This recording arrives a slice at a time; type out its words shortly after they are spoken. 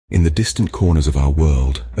In the distant corners of our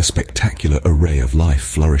world, a spectacular array of life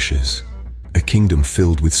flourishes, a kingdom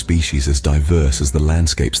filled with species as diverse as the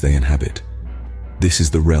landscapes they inhabit. This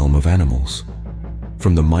is the realm of animals.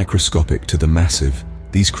 From the microscopic to the massive,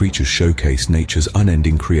 these creatures showcase nature's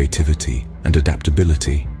unending creativity and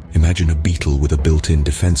adaptability. Imagine a beetle with a built-in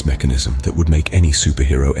defense mechanism that would make any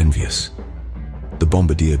superhero envious. The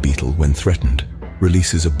bombardier beetle, when threatened,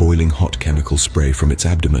 releases a boiling hot chemical spray from its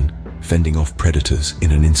abdomen, fending off predators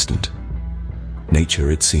in an instant. Nature,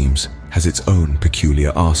 it seems, has its own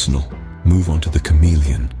peculiar arsenal. Move on to the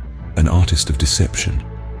chameleon, an artist of deception.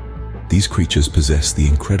 These creatures possess the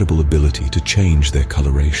incredible ability to change their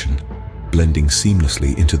coloration, blending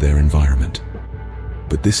seamlessly into their environment.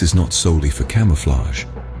 But this is not solely for camouflage.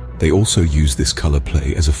 They also use this color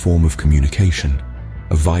play as a form of communication,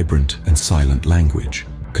 a vibrant and silent language.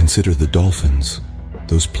 Consider the dolphins,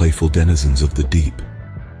 those playful denizens of the deep.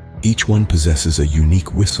 Each one possesses a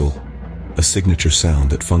unique whistle, a signature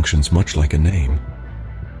sound that functions much like a name.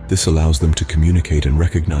 This allows them to communicate and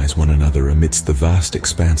recognize one another amidst the vast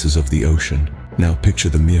expanses of the ocean. Now picture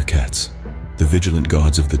the meerkats, the vigilant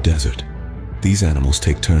guards of the desert. These animals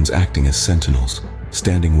take turns acting as sentinels,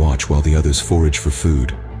 standing watch while the others forage for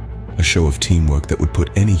food. A show of teamwork that would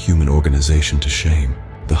put any human organization to shame.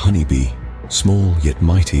 The honeybee, small yet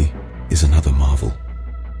mighty, is another marvel.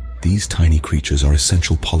 These tiny creatures are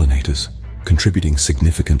essential pollinators, contributing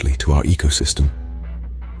significantly to our ecosystem.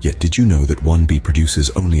 Yet did you know that one bee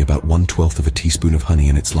produces only about 1/12 of a teaspoon of honey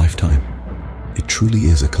in its lifetime? It truly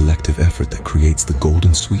is a collective effort that creates the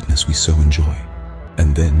golden sweetness we so enjoy.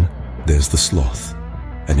 And then there's the sloth,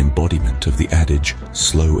 an embodiment of the adage,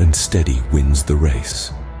 slow and steady wins the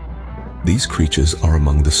race. These creatures are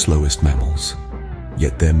among the slowest mammals,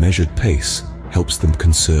 yet their measured pace helps them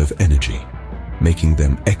conserve energy, making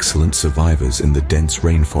them excellent survivors in the dense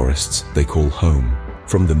rainforests they call home.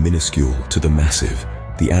 From the minuscule to the massive,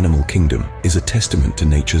 the animal kingdom is a testament to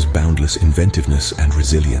nature's boundless inventiveness and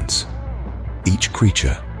resilience. Each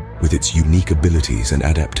creature, with its unique abilities and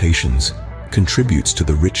adaptations, contributes to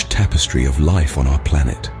the rich tapestry of life on our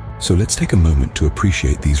planet. So let's take a moment to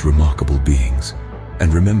appreciate these remarkable beings,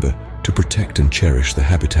 and remember to protect and cherish the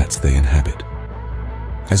habitats they inhabit.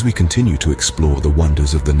 As we continue to explore the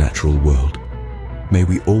wonders of the natural world, may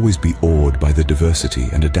we always be awed by the diversity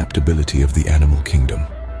and adaptability of the animal kingdom.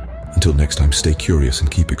 Until next time, stay curious and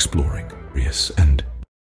keep exploring. Yes, and